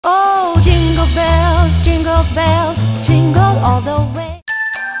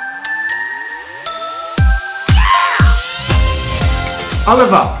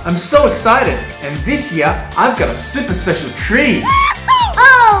Oliver, I'm so excited, and this year I've got a super special tree.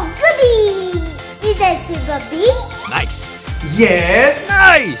 Oh, goody! Is that super big? Nice. Yes.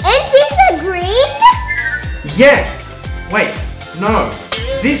 Nice. And is it green? Yes. Wait, no.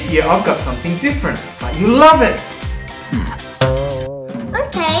 This year I've got something different, but you love it.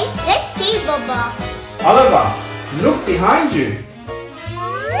 Okay, let's see, Baba. Oliver, look behind you.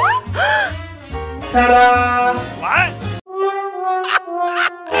 Ta-da! What?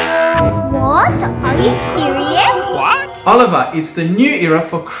 What? Are you serious? What? Oliver, it's the new era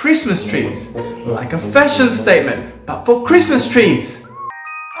for Christmas trees. Like a fashion statement, but for Christmas trees.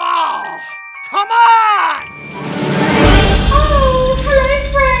 Oh, come on! Oh, hello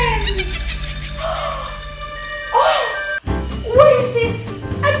friends! Oh, what is this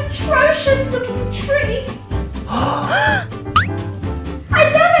atrocious looking tree? I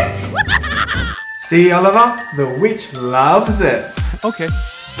love it! See, Oliver? The witch loves it. Okay.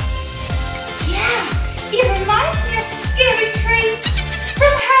 Yeah, it reminds me of scary trees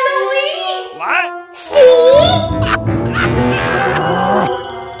from Halloween! What? See?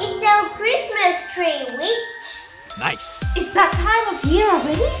 It's our Christmas tree, witch. Nice. Is that time of year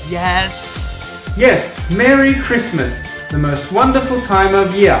already? Yes. Yes, Merry Christmas, the most wonderful time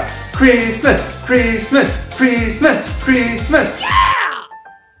of year. Christmas, Christmas, Christmas, Christmas. Yeah!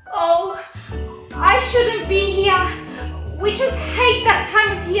 Oh, I shouldn't be here. We just hate that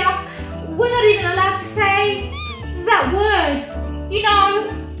time of year. We're not even allowed to say that word. You know,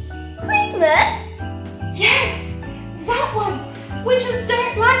 Christmas? yes, that one. Witches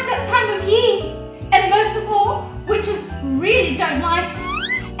don't like that time of year. And most of all, witches really don't like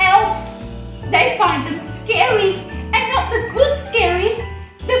elves. They find them scary, and not the good scary,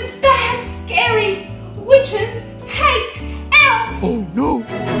 the bad scary. Witches hate elves. Oh no.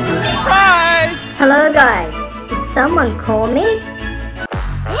 Surprise! Hello, guys. Did someone call me?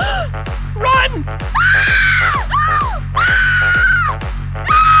 Run!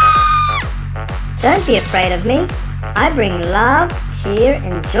 Don't be afraid of me. I bring love, cheer,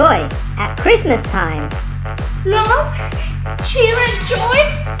 and joy at Christmas time. Love, cheer and joy.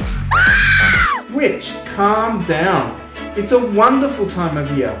 Witch, calm down. It's a wonderful time of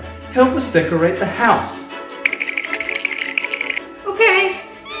year. Help us decorate the house. Okay,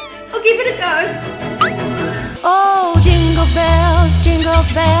 I'll give it a go. Oh, jingle bells, jingle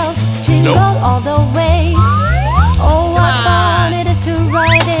Nope. all the way. Oh, what fun it is to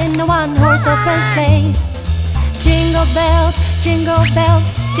ride in a one-horse open sleigh. Jingle bells, jingle all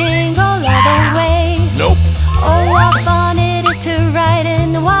the way. Nope. Oh, what fun it is to ride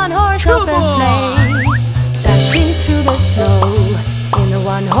in a one-horse open sleigh. Dashing through the snow in a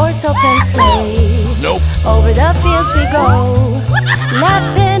one-horse open sleigh. Nope. Over the fields we go,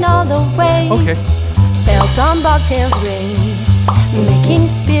 laughing all the way. Okay. Bells on bobtails ring, making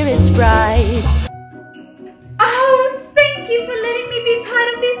spirits bright. Oh, thank you for letting me be part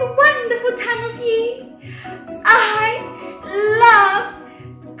of this wonderful time of year. I love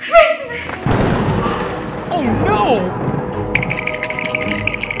Christmas. Oh no!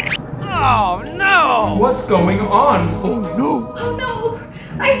 Oh no! What's going on? Oh no! Oh no,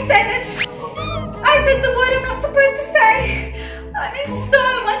 I said it. I said the word I'm not supposed to say. I'm in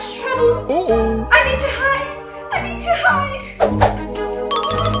so much trouble. Oh! I need to hide. I need to hide.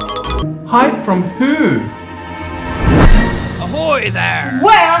 Hide from who? Ahoy there!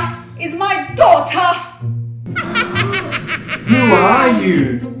 Where is my daughter? Who are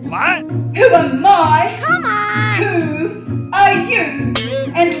you? What? Who am I? Come on. Who are you?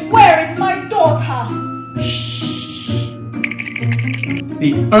 And where is my daughter?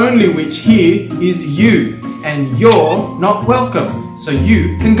 The only witch here is you, and you're not welcome, so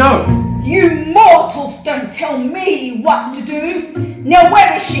you can go. You mortals don't tell me what to do. Now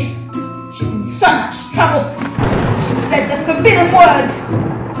where is she? She's in so much trouble. She said the forbidden word.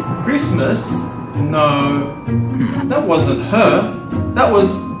 Christmas? No, that wasn't her. That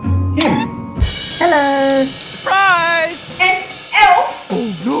was him. Hello. Surprise! An elf. Oh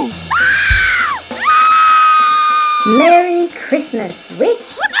no! Merry Christmas,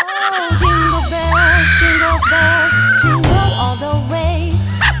 witch. Oh, jingle bells, jingle all the way.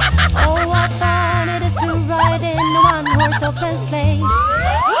 Oh, what fun it is to ride in a one-horse open sleigh.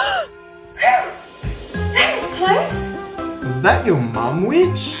 That was close. Was that your mum,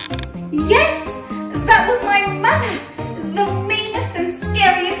 witch? Yes, that was my mother. The meanest and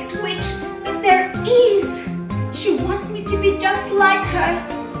scariest witch that there is. She wants me to be just like her.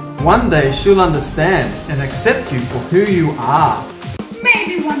 One day she'll understand and accept you for who you are.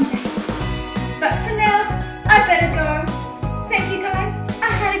 Maybe one day. But for now, I better go. Thank you guys. I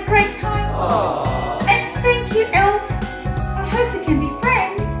had a great time. And thank you, Elf. I hope we can be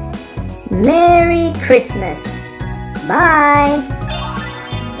Christmas. Bye.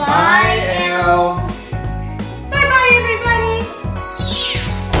 Bye, Elf. Bye-bye, everybody.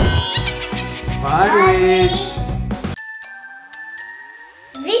 Bye, Rich.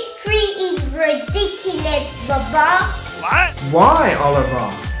 This tree is ridiculous, Baba. What? Why,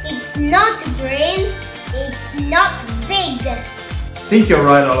 Oliver? It's not green. It's not big. I think you're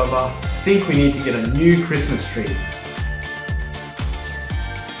right, Oliver. I think we need to get a new Christmas tree.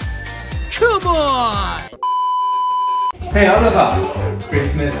 Come on! Hey, Oliver.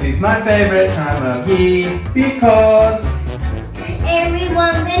 Christmas is my favorite time of year because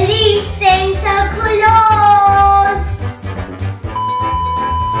Everyone believes Santa Claus.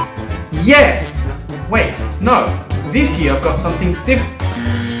 yes! Wait, no. This year I've got something different.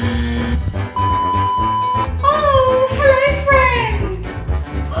 Oh, hello, friends.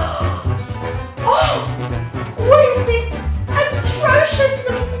 Oh, what is this atrocious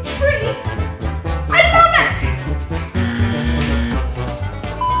looking tree? I love it.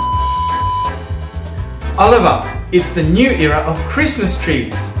 Oliver, it's the new era of Christmas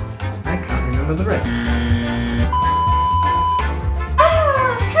trees. I can't remember the rest.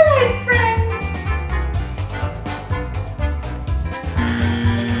 Ah, hello, friends.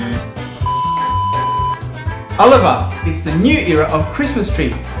 Oliver, it's the new era of Christmas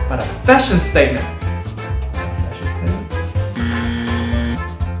trees, but a fashion statement.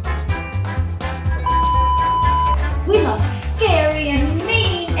 We love scary and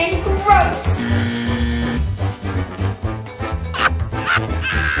mean and gross.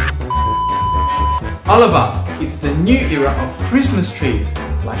 Oliver, it's the new era of Christmas trees,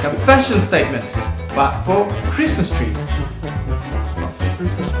 like a fashion statement, but for Christmas trees. Not for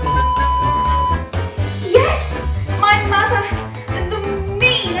Christmas trees. Yes, my mother, the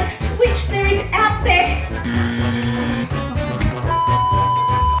meanest witch there is out there.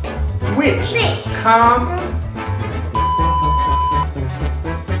 Which? Which? Calm.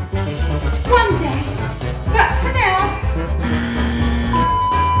 One day, but for now.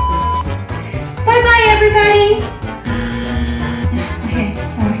 Bye bye, everybody.